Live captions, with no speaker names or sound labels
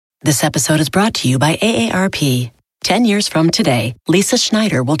This episode is brought to you by AARP. 10 years from today, Lisa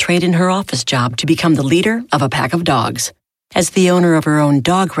Schneider will trade in her office job to become the leader of a pack of dogs. As the owner of her own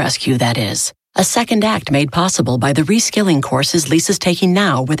dog rescue, that is. A second act made possible by the reskilling courses Lisa's taking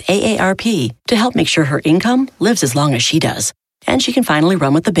now with AARP to help make sure her income lives as long as she does. And she can finally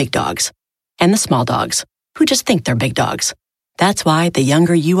run with the big dogs. And the small dogs, who just think they're big dogs. That's why the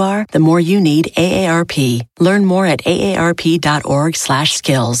younger you are, the more you need AARP. Learn more at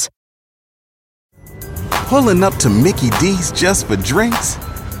aarp.org/skills. Pulling up to Mickey D's just for drinks?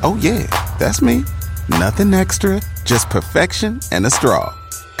 Oh yeah, that's me. Nothing extra, just perfection and a straw.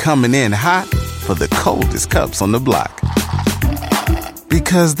 Coming in hot for the coldest cups on the block.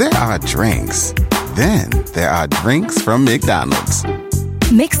 Because there are drinks. Then there are drinks from McDonald's.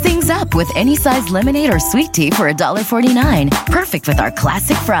 Mix things up with any size lemonade or sweet tea for $1.49. Perfect with our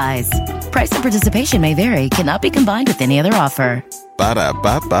classic fries. Price and participation may vary. Cannot be combined with any other offer.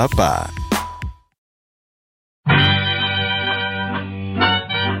 Ba-da-ba-ba-ba.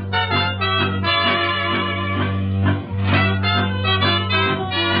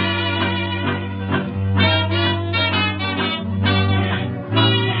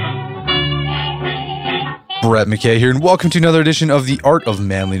 Brett McKay here, and welcome to another edition of the Art of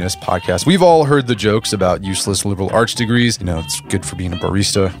Manliness podcast. We've all heard the jokes about useless liberal arts degrees. You know, it's good for being a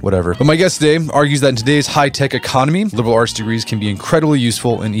barista, whatever. But my guest today argues that in today's high-tech economy, liberal arts degrees can be incredibly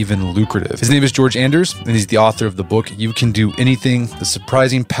useful and even lucrative. His name is George Anders, and he's the author of the book, You Can Do Anything, The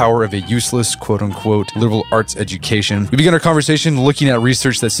Surprising Power of a Useless, quote-unquote, liberal arts education. We begin our conversation looking at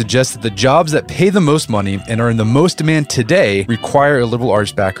research that suggests that the jobs that pay the most money and are in the most demand today require a liberal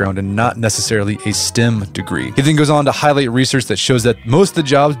arts background and not necessarily a STEM degree. He then goes on to highlight research that shows that most of the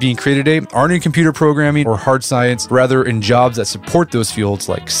jobs being created today aren't in computer programming or hard science, rather in jobs that support those fields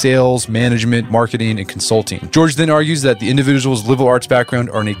like sales, management, marketing, and consulting. George then argues that the individual's liberal arts background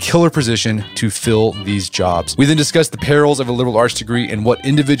are in a killer position to fill these jobs. We then discuss the perils of a liberal arts degree and what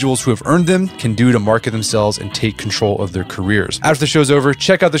individuals who have earned them can do to market themselves and take control of their careers. After the show's over,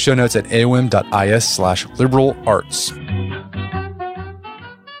 check out the show notes at aom.is/liberal arts.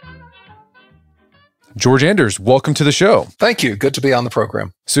 George Anders, welcome to the show. Thank you. Good to be on the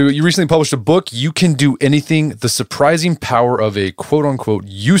program. So you recently published a book, You Can Do Anything, The Surprising Power of a quote-unquote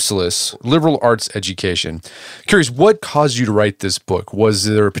useless liberal arts education. Curious, what caused you to write this book? Was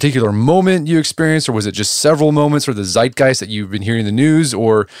there a particular moment you experienced, or was it just several moments or the zeitgeist that you've been hearing in the news,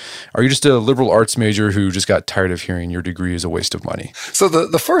 or are you just a liberal arts major who just got tired of hearing your degree is a waste of money? So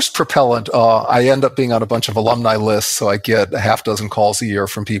the first propellant, I end up being on a bunch of alumni lists, so I get a half dozen calls a year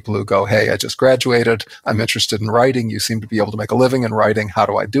from people who go, hey, I just graduated, I'm interested in writing, you seem to be able to make a living in writing, how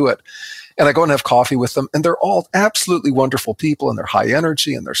do I do it? And I go and have coffee with them, and they're all absolutely wonderful people, and they're high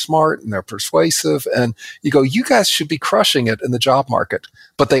energy, and they're smart, and they're persuasive, and you go, you guys should be crushing it in the job market,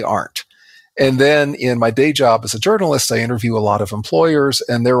 but they aren't. And then in my day job as a journalist, I interview a lot of employers,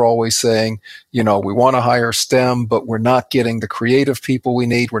 and they're always saying, you know, we want to hire STEM, but we're not getting the creative people we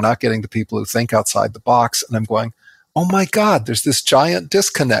need. We're not getting the people who think outside the box. And I'm going, oh my God, there's this giant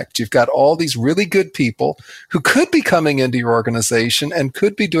disconnect. You've got all these really good people who could be coming into your organization and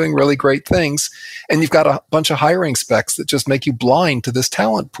could be doing really great things. And you've got a bunch of hiring specs that just make you blind to this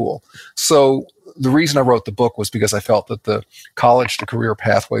talent pool. So the reason I wrote the book was because I felt that the college to career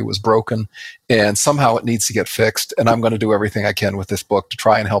pathway was broken and somehow it needs to get fixed. And I'm going to do everything I can with this book to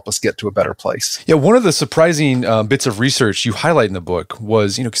try and help us get to a better place. Yeah, one of the surprising bits of research you highlight in the book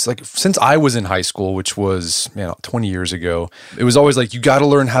was, you know, because like since I was in high school, which was 20 years ago, it was always like you got to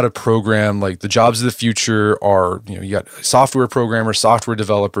learn how to program. Like the jobs of the future are, you know, you got software programmers, software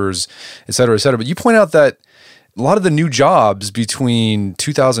developers, et cetera, et cetera. But you point out that a lot of the new jobs between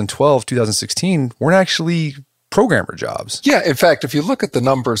 2012, 2016 weren't actually programmer jobs. Yeah, in fact, if you look at the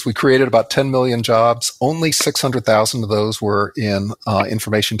numbers, we created about 10 million jobs. Only 600,000 of those were in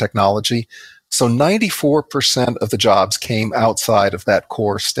information technology. So 94% of the jobs came outside of that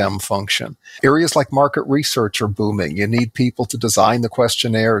core STEM function. Areas like market research are booming. You need people to design the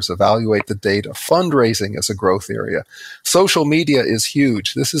questionnaires, evaluate the data. Fundraising is a growth area. Social media is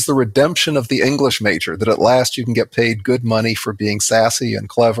huge. This is the redemption of the English major, that at last you can get paid good money for being sassy and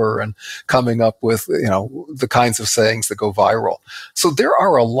clever and coming up with, you know, the kinds of sayings that go viral. So there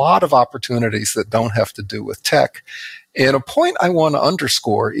are a lot of opportunities that don't have to do with tech. And a point I want to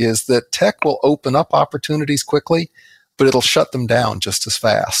underscore is that tech will open up opportunities quickly, but it'll shut them down just as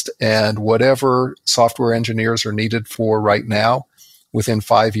fast. And whatever software engineers are needed for right now, within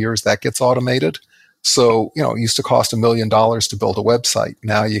 5 years, that gets automated. So, you know, it used to cost $1 million to build a website.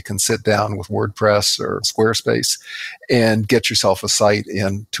 Now you can sit down with WordPress or Squarespace and get yourself a site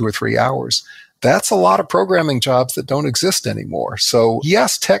in 2 or 3 hours. that's a lot of programming jobs that don't exist anymore. So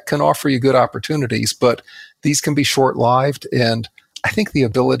yes, tech can offer you good opportunities, but these can be short-lived. And I think the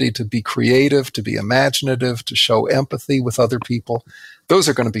ability to be creative, to be imaginative, to show empathy with other people, those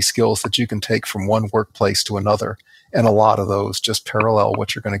are going to be skills that you can take from one workplace to another. And a lot of those just parallel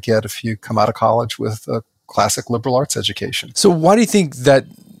what you're going to get if you come out of college with a classic liberal arts education. So why do you think that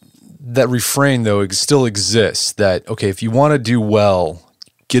refrain, though, still exists? That, okay, if you want to do well,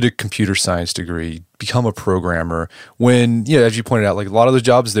 get a computer science degree, become a programmer. When, as you pointed out, like a lot of those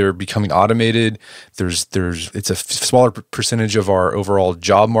jobs, they're becoming automated. It's a smaller percentage of our overall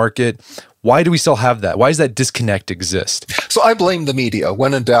job market. Why do we still have that? Why does that disconnect exist? So I blame the media.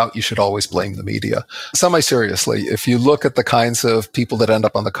 When in doubt, you should always blame the media. Semi-seriously, if you look at the kinds of people that end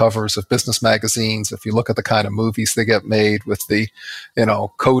up on the covers of business magazines, if you look at the kind of movies that get made with the,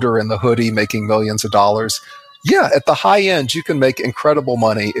 coder in the hoodie making millions of dollars, yeah, at the high end, you can make incredible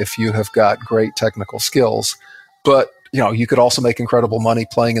money if you have got great technical skills. But, you could also make incredible money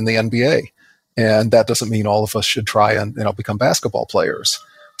playing in the NBA. And that doesn't mean all of us should try and, become basketball players.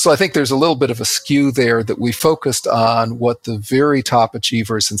 So I think there's a little bit of a skew there that we focused on what the very top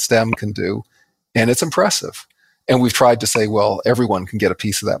achievers in STEM can do. And it's impressive. And we've tried to say, well, everyone can get a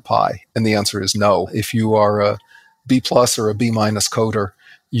piece of that pie. And the answer is no. If you are a B+ or a B- coder,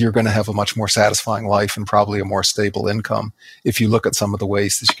 you're going to have a much more satisfying life and probably a more stable income if you look at some of the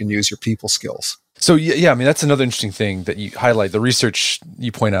ways that you can use your people skills. So yeah, I mean, that's another interesting thing that you highlight. The research,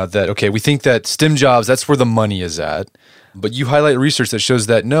 you point out that, okay, we think that STEM jobs, that's where the money is at. But you highlight research that shows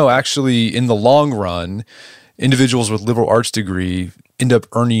that no, actually, in the long run, individuals with liberal arts degree end up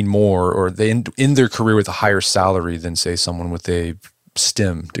earning more, or they end their career with a higher salary than, say, someone with a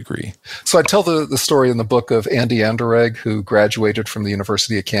STEM degree. So I tell the story in the book of Andy Anderegg, who graduated from the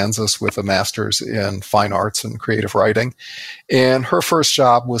University of Kansas with a master's in fine arts and creative writing. And her first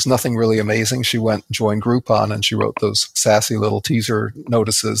job was nothing really amazing. She went and joined Groupon, and she wrote those sassy little teaser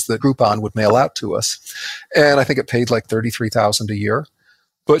notices that Groupon would mail out to us. And I think it paid like $33,000 a year.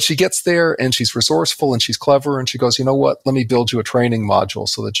 But she gets there and she's resourceful and she's clever, and she goes, you know what, let me build you a training module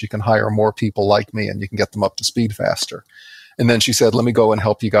so that you can hire more people like me and you can get them up to speed faster. And then she said, let me go and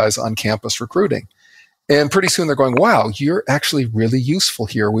help you guys on campus recruiting. And pretty soon they're going, wow, you're actually really useful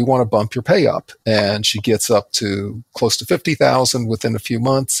here. We want to bump your pay up. And she gets up to close to $50,000 within a few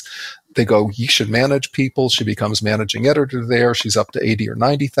months. They go, you should manage people. She becomes managing editor there. She's up to 80 or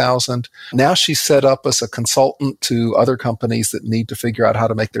 90,000. Now she's set up as a consultant to other companies that need to figure out how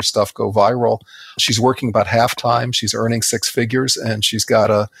to make their stuff go viral. She's working about half time. She's earning six figures, and she's got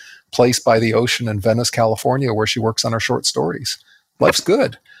a place by the ocean in Venice, California, where she works on her short stories. Life's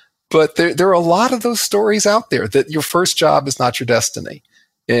good. But there are a lot of those stories out there that your first job is not your destiny.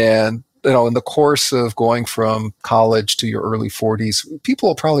 And in the course of going from college to your early 40s, people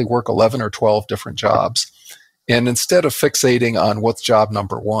will probably work 11 or 12 different jobs. And instead of fixating on what's job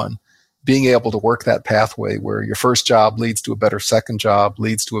number one, being able to work that pathway where your first job leads to a better second job,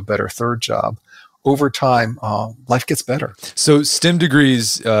 leads to a better third job, over time, life gets better. So STEM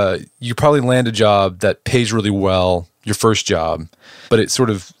degrees, you probably land a job that pays really well, your first job, but it sort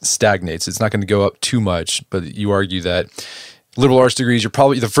of stagnates. It's not going to go up too much, but you argue that liberal arts degrees, you're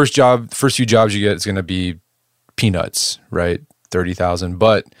probably, the first few jobs you get is going to be peanuts, right? 30,000.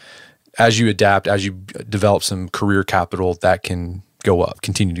 But as you adapt, as you develop some career capital, that can go up,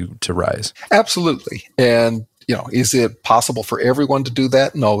 continue to rise. Absolutely. And is it possible for everyone to do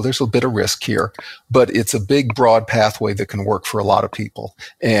that? No, there's a bit of risk here, but it's a big, broad pathway that can work for a lot of people.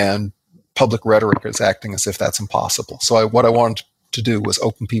 And public rhetoric is acting as if that's impossible. So what I wanted to do was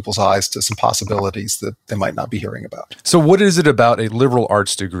open people's eyes to some possibilities that they might not be hearing about. So what is it about a liberal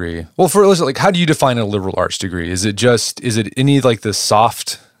arts degree? Well, how do you define a liberal arts degree? Is it any like the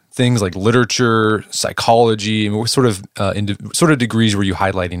soft things like literature, psychology? I mean, what sort of degrees were you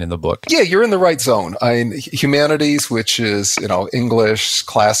highlighting in the book? Yeah, you're in the right zone. I mean, humanities, which is English,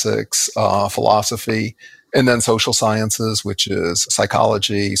 classics, philosophy, and then social sciences, which is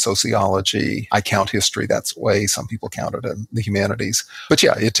psychology, sociology. I count history. That's the way some people count it in the humanities. But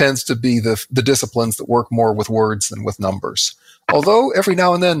yeah, it tends to be the disciplines that work more with words than with numbers. Although every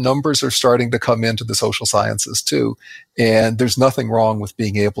now and then numbers are starting to come into the social sciences too. And there's nothing wrong with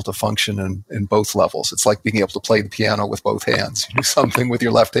being able to function in both levels. It's like being able to play the piano with both hands. You do something with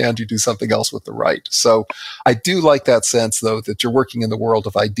your left hand, you do something else with the right. So I do like that sense, though, that you're working in the world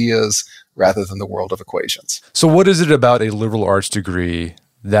of ideas rather than the world of equations. So what is it about a liberal arts degree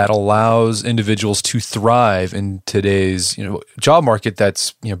that allows individuals to thrive in today's job market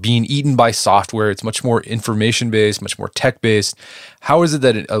that's being eaten by software? It's much more information-based, much more tech-based. How is it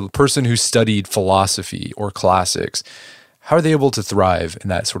that a person who studied philosophy or classics, How are they able to thrive in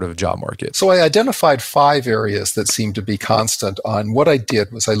that sort of job market? So I identified 5 areas that seemed to be constant on. What I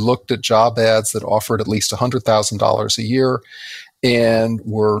did was I looked at job ads that offered at least $100,000 a year and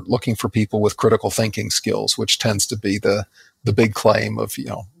were looking for people with critical thinking skills, which tends to be the big claim of,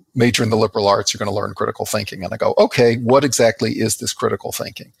 major in the liberal arts, you're going to learn critical thinking. And I go, okay, what exactly is this critical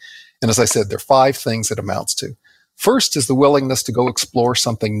thinking? And as I said, there are 5 things it amounts to. First is the willingness to go explore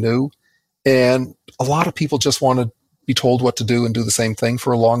something new. And a lot of people just want to be told what to do and do the same thing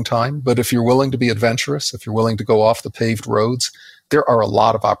for a long time. But if you're willing to be adventurous, if you're willing to go off the paved roads, there are a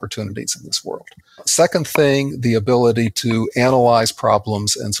lot of opportunities in this world. Second thing, the ability to analyze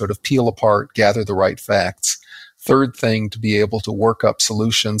problems and sort of peel apart, gather the right facts. Third thing, to be able to work up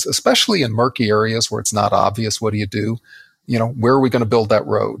solutions, especially in murky areas where it's not obvious. What do you do? Where are we going to build that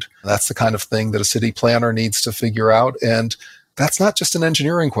road? That's the kind of thing that a city planner needs to figure out. And that's not just an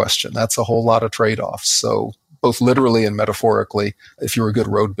engineering question. That's a whole lot of trade-offs. So both literally and metaphorically, if you're a good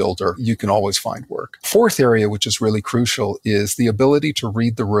road builder, you can always find work. Fourth area, which is really crucial, is the ability to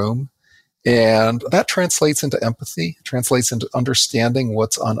read the room. And that translates into empathy, translates into understanding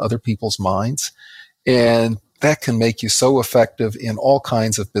what's on other people's minds. And that can make you so effective in all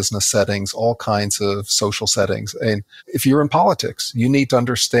kinds of business settings, all kinds of social settings. And if you're in politics, you need to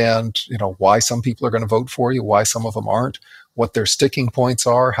understand, why some people are going to vote for you, why some of them aren't, what their sticking points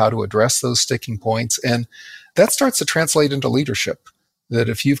are, how to address those sticking points. And that starts to translate into leadership. That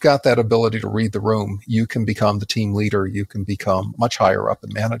if you've got that ability to read the room, you can become the team leader, you can become much higher up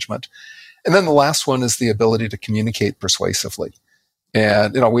in management. And then the last one is the ability to communicate persuasively.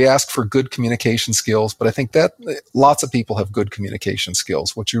 And, we ask for good communication skills, but I think that lots of people have good communication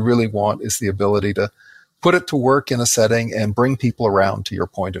skills. What you really want is the ability to put it to work in a setting and bring people around to your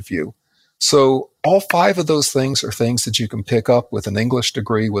point of view. So all 5 of those things are things that you can pick up with an English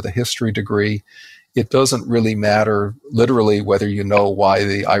degree, with a history degree. It doesn't really matter literally whether you know why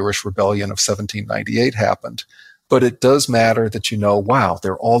the Irish Rebellion of 1798 happened, but it does matter that wow,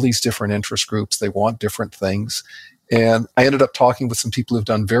 there are all these different interest groups. They want different things. And I ended up talking with some people who've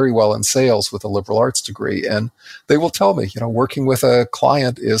done very well in sales with a liberal arts degree. And they will tell me, working with a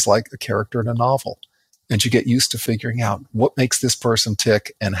client is like a character in a novel. And you get used to figuring out what makes this person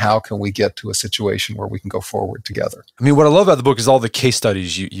tick and how can we get to a situation where we can go forward together. I mean, what I love about the book is all the case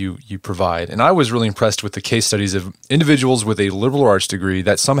studies you provide. And I was really impressed with the case studies of individuals with a liberal arts degree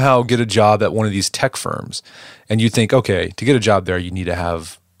that somehow get a job at one of these tech firms. And you think, okay, to get a job there, you need to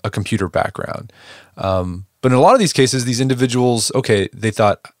have a computer background. But in a lot of these cases, these individuals, okay, they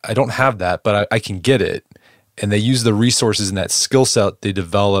thought, I don't have that, but I can get it. And they use the resources and that skill set they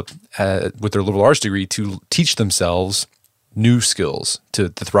developed with their liberal arts degree to teach themselves new skills to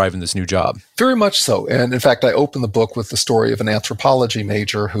thrive in this new job. Very much so. And in fact, I open the book with the story of an anthropology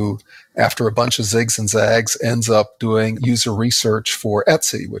major who, after a bunch of zigs and zags, ends up doing user research for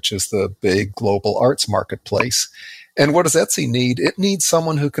Etsy, which is the big global arts marketplace. And what does Etsy need? It needs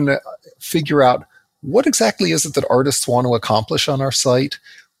someone who can figure out what exactly is it that artists want to accomplish on our site?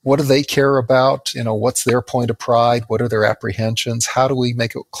 What do they care about? What's their point of pride? What are their apprehensions? How do we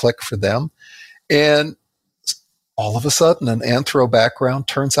make it click for them? And all of a sudden, an anthro background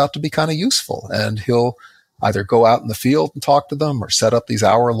turns out to be kind of useful. And he'll either go out in the field and talk to them or set up these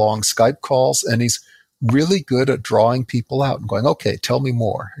hour-long Skype calls. And he's really good at drawing people out and going, okay, tell me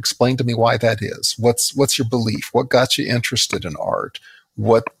more. Explain to me why that is. What's your belief? What got you interested in art?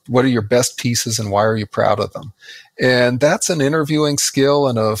 What are your best pieces and why are you proud of them? And that's an interviewing skill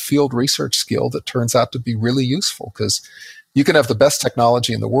and a field research skill that turns out to be really useful because you can have the best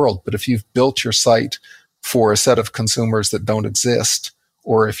technology in the world, but if you've built your site for a set of consumers that don't exist,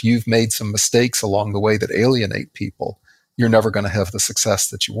 or if you've made some mistakes along the way that alienate people, you're never going to have the success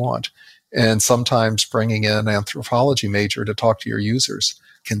that you want. And sometimes bringing in an anthropology major to talk to your users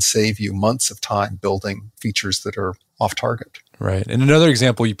can save you months of time building features that are off target. Right. And another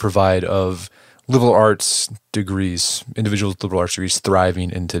example you provide of liberal arts degrees, individuals with liberal arts degrees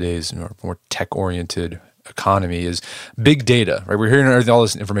thriving in today's more tech-oriented economy is big data, right? We're hearing all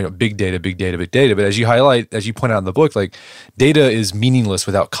this information about big data, but as you point out in the book, like data is meaningless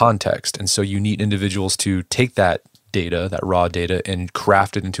without context. And so you need individuals to take that data, that raw data, and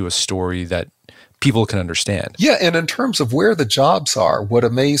craft it into a story that people can understand. Yeah, and in terms of where the jobs are, what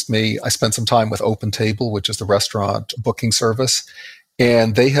amazed me, I spent some time with OpenTable, which is the restaurant booking service,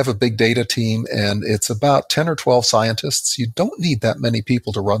 and they have a big data team, and it's about 10 or 12 scientists. You don't need that many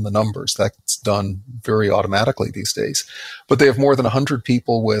people to run the numbers. That's done very automatically these days. But they have more than 100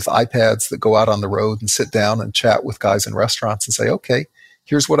 people with iPads that go out on the road and sit down and chat with guys in restaurants and say, okay,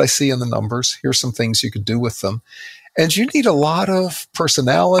 here's what I see in the numbers. Here's some things you could do with them. And you need a lot of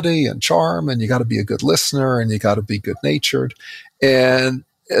personality and charm, and you got to be a good listener, and you got to be good natured. And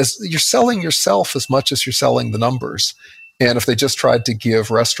as you're selling yourself as much as you're selling the numbers. And if they just tried to give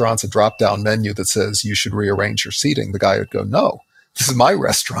restaurants a drop-down menu that says you should rearrange your seating, the guy would go, no, this is my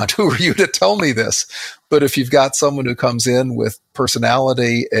restaurant. Who are you to tell me this? But if you've got someone who comes in with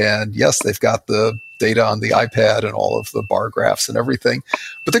personality, and yes, they've got the data on the iPad and all of the bar graphs and everything,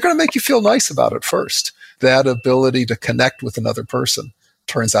 but they're going to make you feel nice about it first. That ability to connect with another person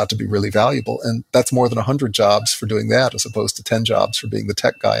turns out to be really valuable. And that's more than 100 jobs for doing that, as opposed to 10 jobs for being the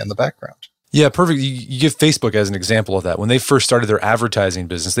tech guy in the background. Yeah, perfect. You give Facebook as an example of that. When they first started their advertising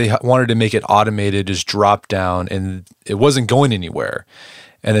business, they wanted to make it automated, just drop down, and it wasn't going anywhere.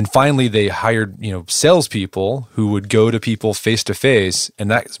 And then finally they hired, salespeople who would go to people face to face, and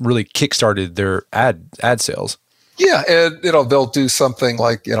that really kickstarted their ad sales. Yeah, and they'll do something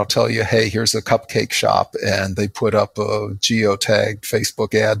like tell you, hey, here's a cupcake shop, and they put up a geotagged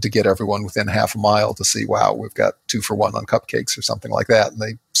Facebook ad to get everyone within half a mile to see, wow, we've got 2 for 1 on cupcakes or something like that, and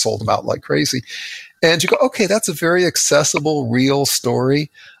they sold them out like crazy. And you go, okay, that's a very accessible, real story.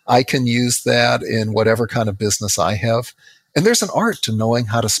 I can use that in whatever kind of business I have. And there's an art to knowing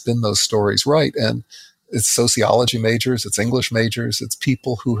how to spin those stories right. And it's sociology majors, it's English majors, it's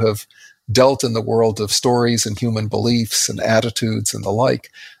people who have dealt in the world of stories and human beliefs and attitudes and the like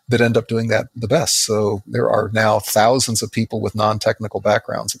that end up doing that the best. So there are now thousands of people with non-technical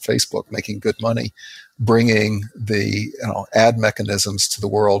backgrounds at Facebook making good money, bringing the ad mechanisms to the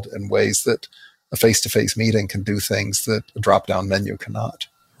world in ways that a face-to-face meeting can do things that a drop-down menu cannot.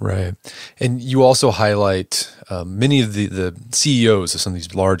 Right. And you also highlight many of the CEOs of some of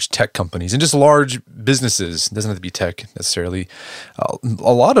these large tech companies and just large businesses. It doesn't have to be tech necessarily.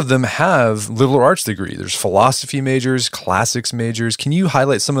 A lot of them have liberal arts degree. There's philosophy majors, classics majors. Can you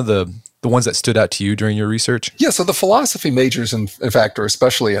highlight some of the ones that stood out to you during your research? Yeah, so the philosophy majors, in fact, are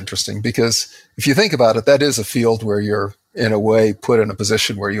especially interesting because if you think about it, that is a field where you're, in a way, put in a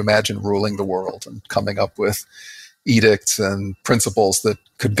position where you imagine ruling the world and coming up with edicts and principles that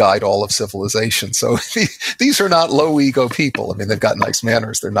could guide all of civilization. So these are not low ego people. I mean, they've got nice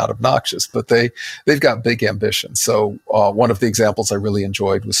manners. They're not obnoxious, but they've got big ambitions. So one of the examples I really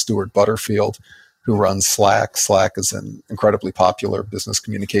enjoyed was Stuart Butterfield, who runs Slack. Slack is an incredibly popular business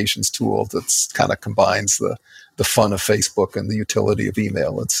communications tool that's kind of combines the fun of Facebook and the utility of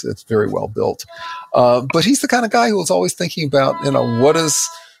email. It's very well built. But he's the kind of guy who is always thinking about, what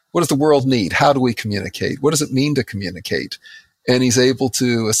does the world need? How do we communicate? What does it mean to communicate? And he's able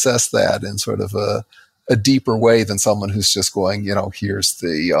to assess that in sort of a deeper way than someone who's just going, here's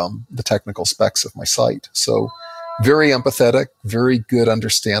the technical specs of my site. So very empathetic, very good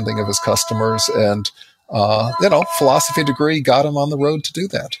understanding of his customers, and philosophy degree got him on the road to do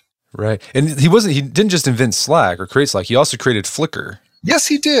that. Right. And he didn't just invent Slack or create Slack, he also created Flickr. Yes,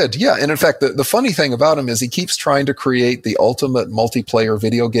 he did. Yeah. And in fact, the funny thing about him is he keeps trying to create the ultimate multiplayer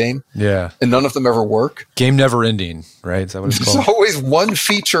video game. Yeah. And none of them ever work. Game never ending, right? Is that what it's called? There's always one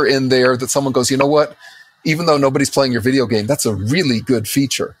feature in there that someone goes, you know what? Even though nobody's playing your video game, that's a really good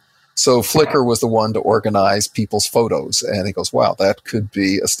feature. So Flickr was the one to organize people's photos. And he goes, wow, that could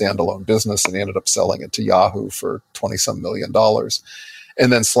be a standalone business. And he ended up selling it to Yahoo for $20-some million.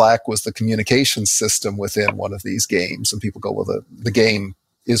 And then Slack was the communication system within one of these games. And people go, well, the game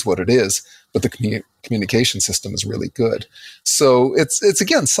is what it is, but the communication system is really good. So it's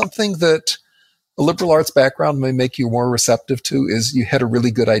again, something that a liberal arts background may make you more receptive to is you had a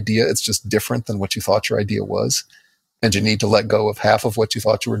really good idea. It's just different than what you thought your idea was. And you need to let go of half of what you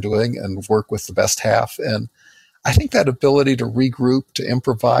thought you were doing and work with the best half. And I think that ability to regroup, to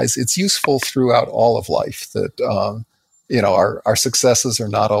improvise, it's useful throughout all of life that, our successes are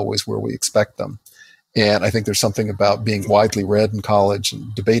not always where we expect them. And I think there's something about being widely read in college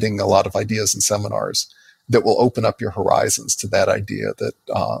and debating a lot of ideas in seminars that will open up your horizons to that idea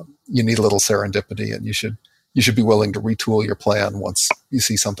that you need a little serendipity and you should be willing to retool your plan once you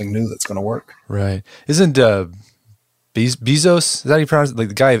see something new that's going to work. Right. Isn't Bezos, is that how you pronounce it? Like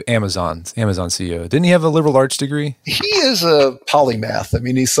the guy of Amazon CEO. Didn't he have a liberal arts degree? He is a polymath. I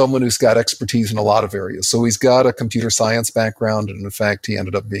mean, he's someone who's got expertise in a lot of areas. So he's got a computer science background. And in fact, he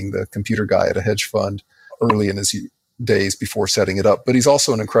ended up being the computer guy at a hedge fund early in his days before setting it up. But he's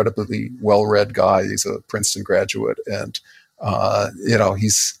also an incredibly well-read guy. He's a Princeton graduate. And,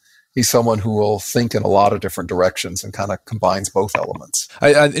 he's someone who will think in a lot of different directions and kind of combines both elements.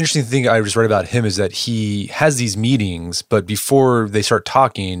 An interesting thing I just read about him is that he has these meetings, but before they start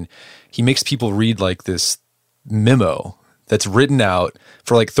talking, he makes people read like this memo that's written out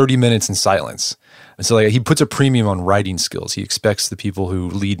for like 30 minutes in silence. And so like he puts a premium on writing skills. He expects the people who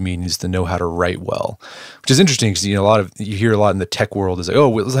lead meetings to know how to write well, which is interesting because, you hear a lot in the tech world is like, oh,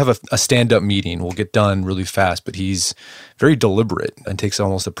 let's have a stand-up meeting. We'll get done really fast. But he's very deliberate and takes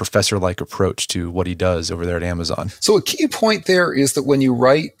almost a professor-like approach to what he does over there at Amazon. So a key point there is that when you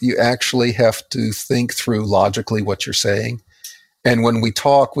write, you actually have to think through logically what you're saying. And when we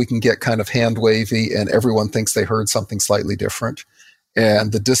talk, we can get kind of hand-wavy and everyone thinks they heard something slightly different.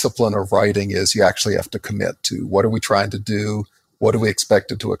 And the discipline of writing is you actually have to commit to what are we trying to do? What are we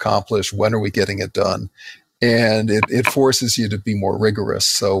expected to accomplish? When are we getting it done? And it forces you to be more rigorous.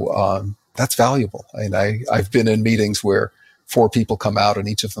 So that's valuable. I've been in meetings where 4 people come out and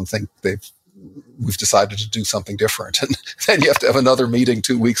each of them think we've decided to do something different. And then you have to have another meeting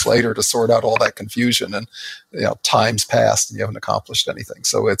 2 weeks later to sort out all that confusion. And time's passed and you haven't accomplished anything.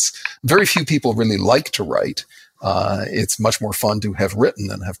 So it's very few people really like to write. It's much more fun to have written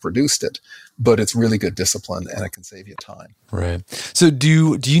and have produced it, but it's really good discipline and it can save you time. Right. So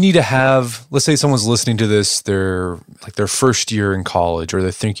do you need to have, let's say someone's listening to this, they're like their first year in college or they're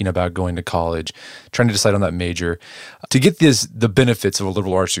thinking about going to college, trying to decide on that major, to get the benefits of a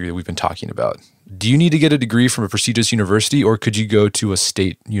liberal arts degree that we've been talking about. Do you need to get a degree from a prestigious university or could you go to a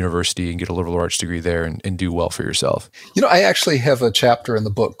state university and get a liberal arts degree there and do well for yourself? I actually have a chapter in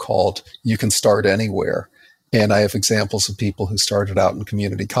the book called You Can Start Anywhere. And I have examples of people who started out in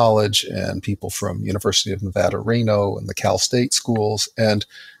community college and people from University of Nevada, Reno and the Cal State schools. And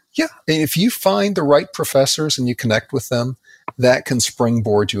if you find the right professors and you connect with them, that can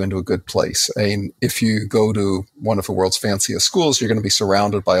springboard you into a good place. If you go to one of the world's fanciest schools, you're going to be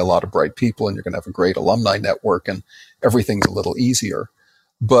surrounded by a lot of bright people and you're going to have a great alumni network and everything's a little easier.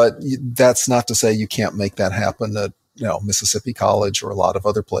 But that's not to say you can't make that happen at Mississippi College or a lot of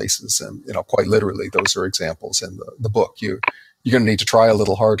other places. And, quite literally, those are examples in the book. You're going to need to try a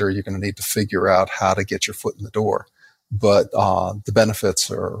little harder. You're going to need to figure out how to get your foot in the door. But the benefits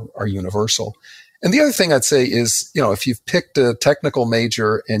are universal. And the other thing I'd say is, if you've picked a technical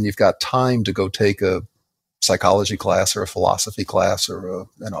major and you've got time to go take a psychology class or a philosophy class or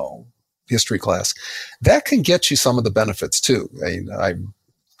a, history class, that can get you some of the benefits too.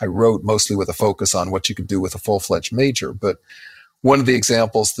 I wrote mostly with a focus on what you could do with a full-fledged major. But one of the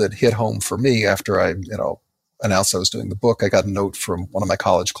examples that hit home for me after I, announced I was doing the book, I got a note from one of my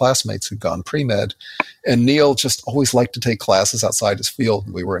college classmates who'd gone pre-med. And Neil just always liked to take classes outside his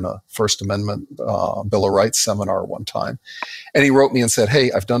field. We were in a First Amendment Bill of Rights seminar one time. And he wrote me and said,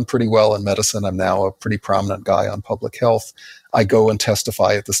 hey, I've done pretty well in medicine. I'm now a pretty prominent guy on public health. I go and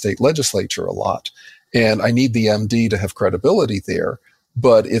testify at the state legislature a lot. And I need the MD to have credibility there.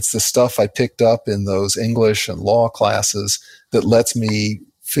 But it's the stuff I picked up in those English and law classes that lets me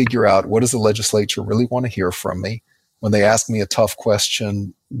figure out what does the legislature really want to hear from me. When they ask me a tough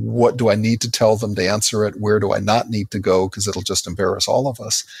question, what do I need to tell them to answer it? Where do I not need to go? Because it'll just embarrass all of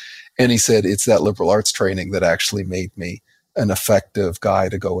us. And he said, it's that liberal arts training that actually made me an effective guy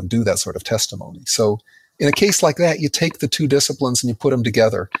to go and do that sort of testimony. So in a case like that, you take the two disciplines and you put them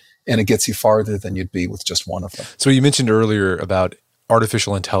together and it gets you farther than you'd be with just one of them. So you mentioned earlier about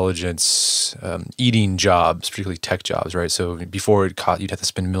artificial intelligence eating jobs, particularly tech jobs, right? So before you'd have to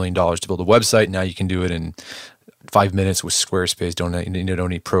spend $1 million to build a website. Now you can do it in 5 minutes with Squarespace. Don't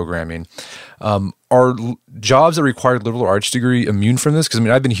need programming. Are jobs that require a liberal arts degree immune from this? Because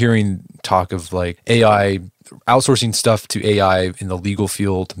I've been hearing talk of like AI, outsourcing stuff to AI in the legal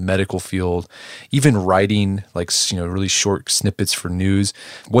field, medical field, even writing like really short snippets for news.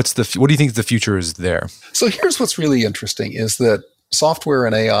 What do you think the future is there? So here's what's really interesting is that software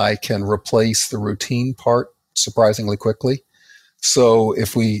and AI can replace the routine part surprisingly quickly. So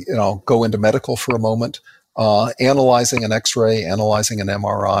if we go into medical for a moment, analyzing an X-ray, analyzing an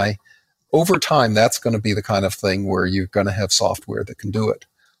MRI, over time, that's going to be the kind of thing where you're going to have software that can do it.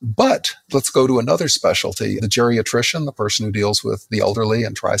 But let's go to another specialty, the geriatrician, the person who deals with the elderly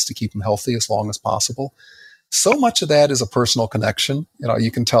and tries to keep them healthy as long as possible. So much of that is a personal connection.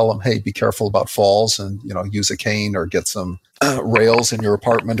 You can tell them, hey, be careful about falls and, use a cane or get some rails in your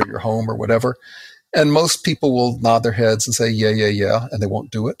apartment or your home or whatever. And most people will nod their heads and say, yeah, and they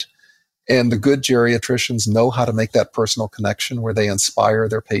won't do it. And the good geriatricians know how to make that personal connection where they inspire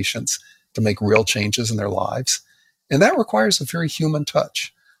their patients to make real changes in their lives. And that requires a very human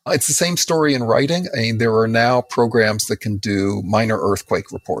touch. It's the same story in writing. There are now programs that can do minor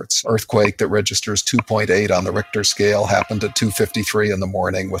earthquake reports. Earthquake that registers 2.8 on the Richter scale happened at 2:53 in the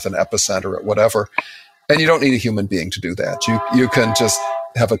morning with an epicenter at whatever. And you don't need a human being to do that. You can just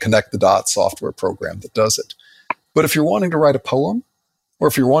have a connect the dots software program that does it. But if you're wanting to write a poem, or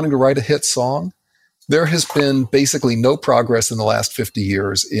if you're wanting to write a hit song, There has been basically no progress in the last 50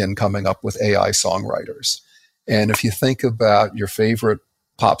 years in coming up with AI songwriters. And if you think about your favorite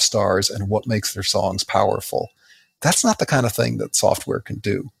pop stars and what makes their songs powerful, that's not the kind of thing that software can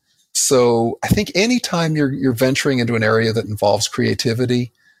do. So I think anytime you're venturing into an area that involves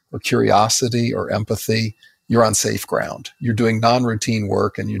creativity or curiosity or empathy, you're on safe ground. You're doing non-routine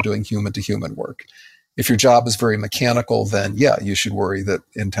work and you're doing human-to-human work. If your job is very mechanical, then yeah, you should worry that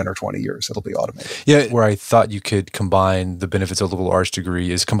in 10 or 20 years, it'll be automated. Yeah, where I thought you could combine the benefits of a liberal arts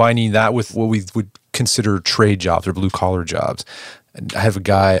degree is combining that with what we would consider trade jobs or blue-collar jobs. I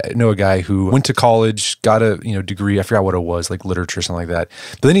know a guy who went to college, got a degree, I forgot what it was, like literature or something like that.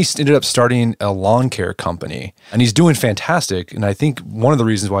 But then he ended up starting a lawn care company, and he's doing fantastic. And I think one of the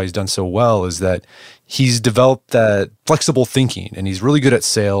reasons why he's done so well is that he's developed that flexible thinking, and he's really good at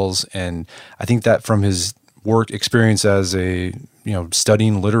sales. And I think that from his work experience as a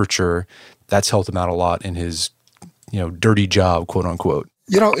studying literature, that's helped him out a lot in his dirty job, quote unquote.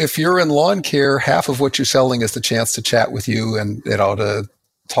 If you're in lawn care, half of what you're selling is the chance to chat with you and, to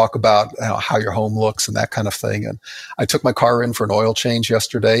talk about how your home looks and that kind of thing. And I took my car in for an oil change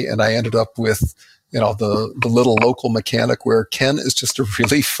yesterday, and I ended up with, the little local mechanic where Ken is just a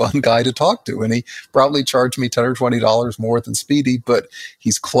really fun guy to talk to. And he probably charged me $10 or $20 more than Speedy, but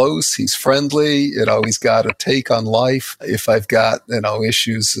he's close, he's friendly, he's got a take on life. If I've got,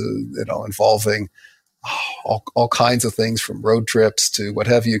 issues, involving all kinds of things from road trips to what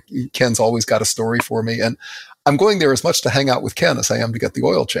have you, Ken's always got a story for me. And I'm going there as much to hang out with Ken as I am to get the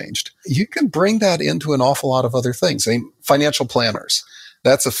oil changed. You can bring that into an awful lot of other things. Financial planners.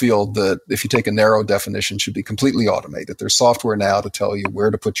 That's a field that, if you take a narrow definition, should be completely automated. There's software now to tell you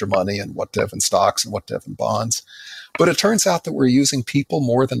where to put your money and what to have in stocks and what to have in bonds. But it turns out that we're using people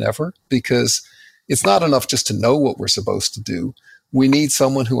more than ever, because it's not enough just to know what we're supposed to do. We need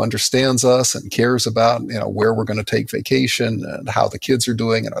someone who understands us and cares about, where we're going to take vacation and how the kids are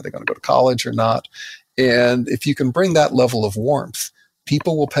doing and are they going to go to college or not. And if you can bring that level of warmth,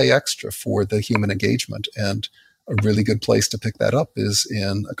 people will pay extra for the human engagement. And a really good place to pick that up is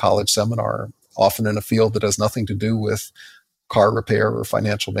in a college seminar, often in a field that has nothing to do with car repair or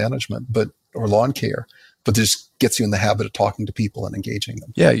financial management, or lawn care, but just gets you in the habit of talking to people and engaging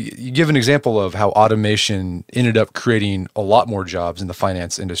them. Yeah, you give an example of how automation ended up creating a lot more jobs in the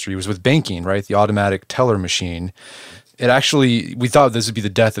finance industry. It was with banking, right? The automatic teller machine. It actually, we thought this would be the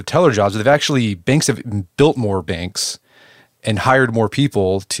death of teller jobs, but banks have built more banks and hired more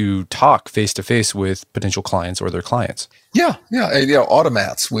people to talk face-to-face with potential clients or their clients. Yeah.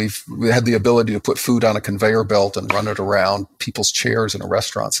 Automats. We had the ability to put food on a conveyor belt and run it around people's chairs in a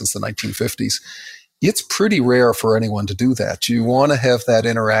restaurant since the 1950s. It's pretty rare for anyone to do that. You want to have that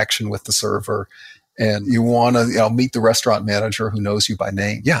interaction with the server, and you want to meet the restaurant manager who knows you by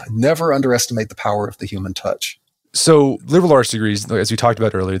name. Yeah, never underestimate the power of the human touch. So liberal arts degrees, as we talked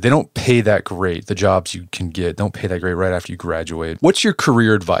about earlier, they don't pay that great. The jobs you can get don't pay that great right after you graduate. What's your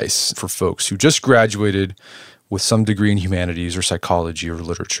career advice for folks who just graduated with some degree in humanities or psychology or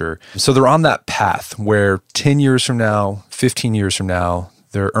literature? So they're on that path where 10 years from now, 15 years from now,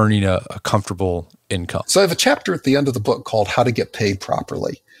 they're earning a comfortable income. So I have a chapter at the end of the book called How to Get Paid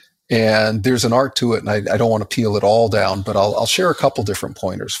Properly. And there's an art to it, and I don't want to peel it all down, but I'll share a couple different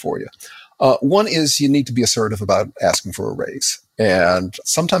pointers for you. One is you need to be assertive about asking for a raise. And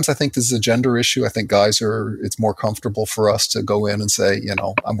sometimes I think this is a gender issue. I think it's more comfortable for us to go in and say,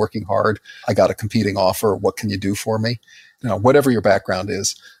 I'm working hard. I got a competing offer. What can you do for me? Whatever your background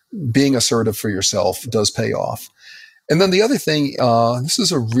is, being assertive for yourself does pay off. And then the other thing, this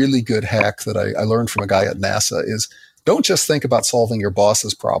is a really good hack that I learned from a guy at NASA, is don't just think about solving your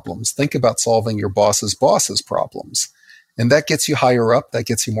boss's problems. Think about solving your boss's boss's problems. And that gets you higher up. That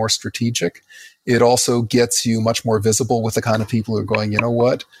gets you more strategic. It also gets you much more visible with the kind of people who are going, you know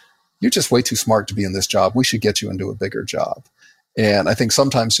what? You're just way too smart to be in this job. We should get you into a bigger job. And I think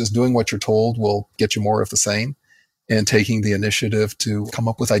sometimes just doing what you're told will get you more of the same, and taking the initiative to come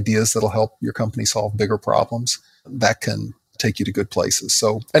up with ideas that'll help your company solve bigger problems, that can take you to good places.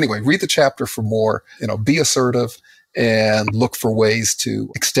 So anyway, read the chapter for more, be assertive, and look for ways to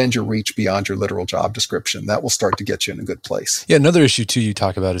extend your reach beyond your literal job description. That will start to get you in a good place. Yeah, another issue too you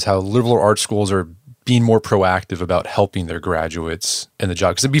talk about is how liberal arts schools are being more proactive about helping their graduates in the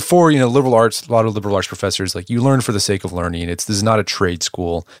job. Because before, liberal arts, a lot of liberal arts professors, you learn for the sake of learning. This is not a trade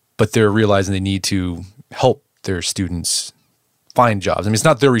school, but they're realizing they need to help their students find jobs. I mean, it's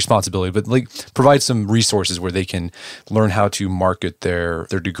not their responsibility, but like provide some resources where they can learn how to market their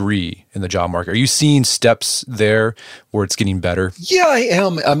degree in the job market. Are you seeing steps there where it's getting better? Yeah, I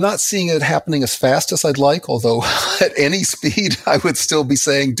am. I'm not seeing it happening as fast as I'd like, although at any speed, I would still be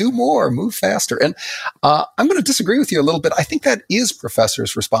saying, do more, move faster. And I'm going to disagree with you a little bit. I think that is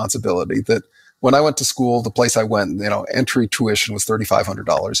professors' responsibility. That when I went to school, the place I went, entry tuition was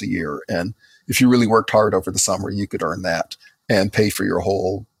 $3,500 a year. And if you really worked hard over the summer, you could earn that and pay for your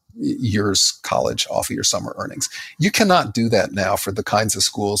whole year's college off of your summer earnings. You cannot do that now for the kinds of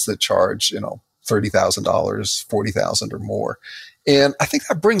schools that charge, $30,000, $40,000 or more. And I think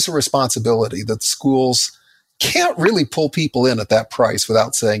that brings a responsibility that schools can't really pull people in at that price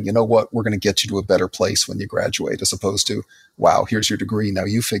without saying, you know what, we're going to get you to a better place when you graduate, as opposed to, wow, here's your degree, now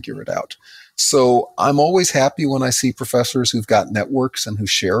you figure it out. So I'm always happy when I see professors who've got networks and who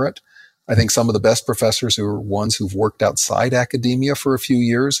share it. I think some of the best professors are ones who've worked outside academia for a few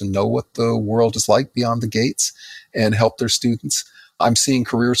years and know what the world is like beyond the gates and help their students. I'm seeing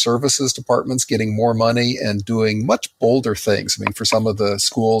career services departments getting more money and doing much bolder things. I mean, for some of the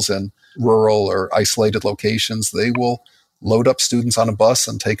schools in rural or isolated locations, they will load up students on a bus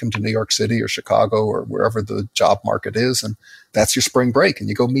and take them to New York City or Chicago or wherever the job market is. And that's your spring break. And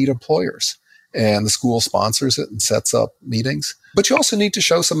you go meet employers. And the school sponsors it and sets up meetings. But you also need to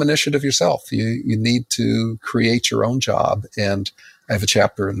show some initiative yourself. You need to create your own job. And I have a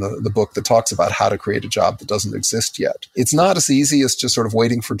chapter in the book that talks about how to create a job that doesn't exist yet. It's not as easy as just sort of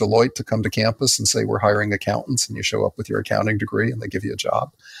waiting for Deloitte to come to campus and say, we're hiring accountants, and you show up with your accounting degree and they give you a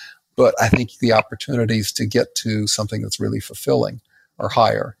job. But I think the opportunities to get to something that's really fulfilling are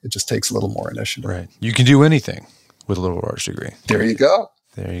higher. It just takes a little more initiative. Right. You can do anything with a liberal arts degree. There you go.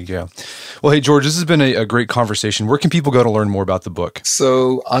 There you go. Well, hey, George, this has been a great conversation. Where can people go to learn more about the book?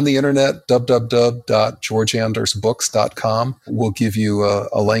 So on the internet, www.georgeandersbooks.com will give you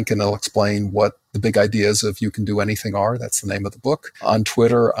a link, and it'll explain what the big ideas of You Can Do Anything are. That's the name of the book. On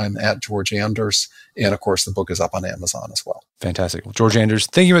Twitter, I'm at George Anders. And of course, the book is up on Amazon as well. Fantastic. Well, George Anders,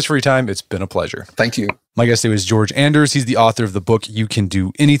 thank you much for your time. It's been a pleasure. Thank you. My guest today was George Anders. He's the author of the book, You Can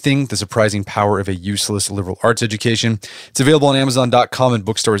Do Anything, The Surprising Power of a Useless Liberal Arts Education. It's available on Amazon.com and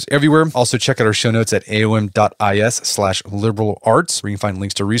bookstores everywhere. Also, check out our show notes at aom.is/liberal arts, where you can find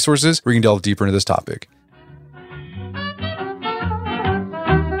links to resources where you can delve deeper into this topic.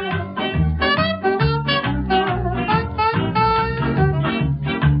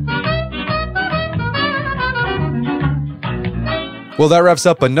 Well, that wraps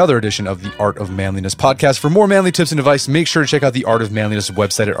up another edition of the Art of Manliness podcast. For more manly tips and advice, make sure to check out the Art of Manliness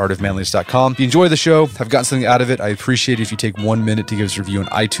website at artofmanliness.com. If you enjoy the show, have gotten something out of it, I appreciate it if you take 1 minute to give us a review on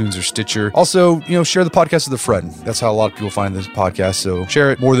iTunes or Stitcher. Also, share the podcast with a friend. That's how a lot of people find this podcast, so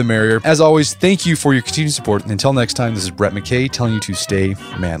share it, more the merrier. As always, thank you for your continued support. And until next time, this is Brett McKay telling you to stay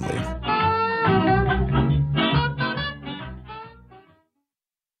manly.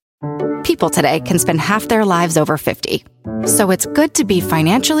 People today can spend half their lives over 50. So it's good to be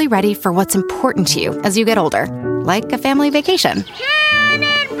financially ready for what's important to you as you get older, like a family vacation.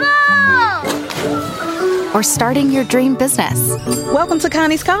 Cannonball! Or starting your dream business. Welcome to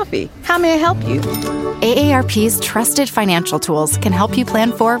Connie's Coffee. How may I help you? AARP's trusted financial tools can help you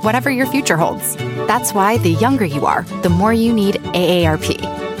plan for whatever your future holds. That's why the younger you are, the more you need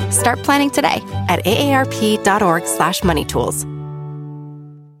AARP. Start planning today at aarp.org/moneytools.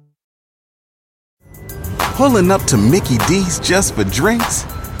 Pulling up to Mickey D's just for drinks?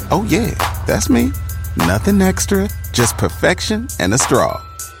 Oh yeah, that's me. Nothing extra, just perfection and a straw.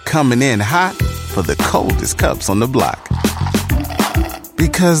 Coming in hot for the coldest cups on the block.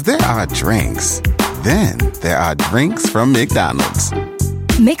 Because there are drinks. Then there are drinks from McDonald's.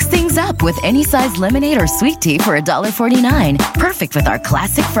 Mix things up with any size lemonade or sweet tea for $1.49. Perfect with our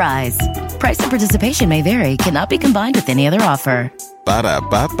classic fries. Price and participation may vary. Cannot be combined with any other offer.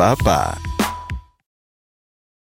 Ba-da-ba-ba-ba.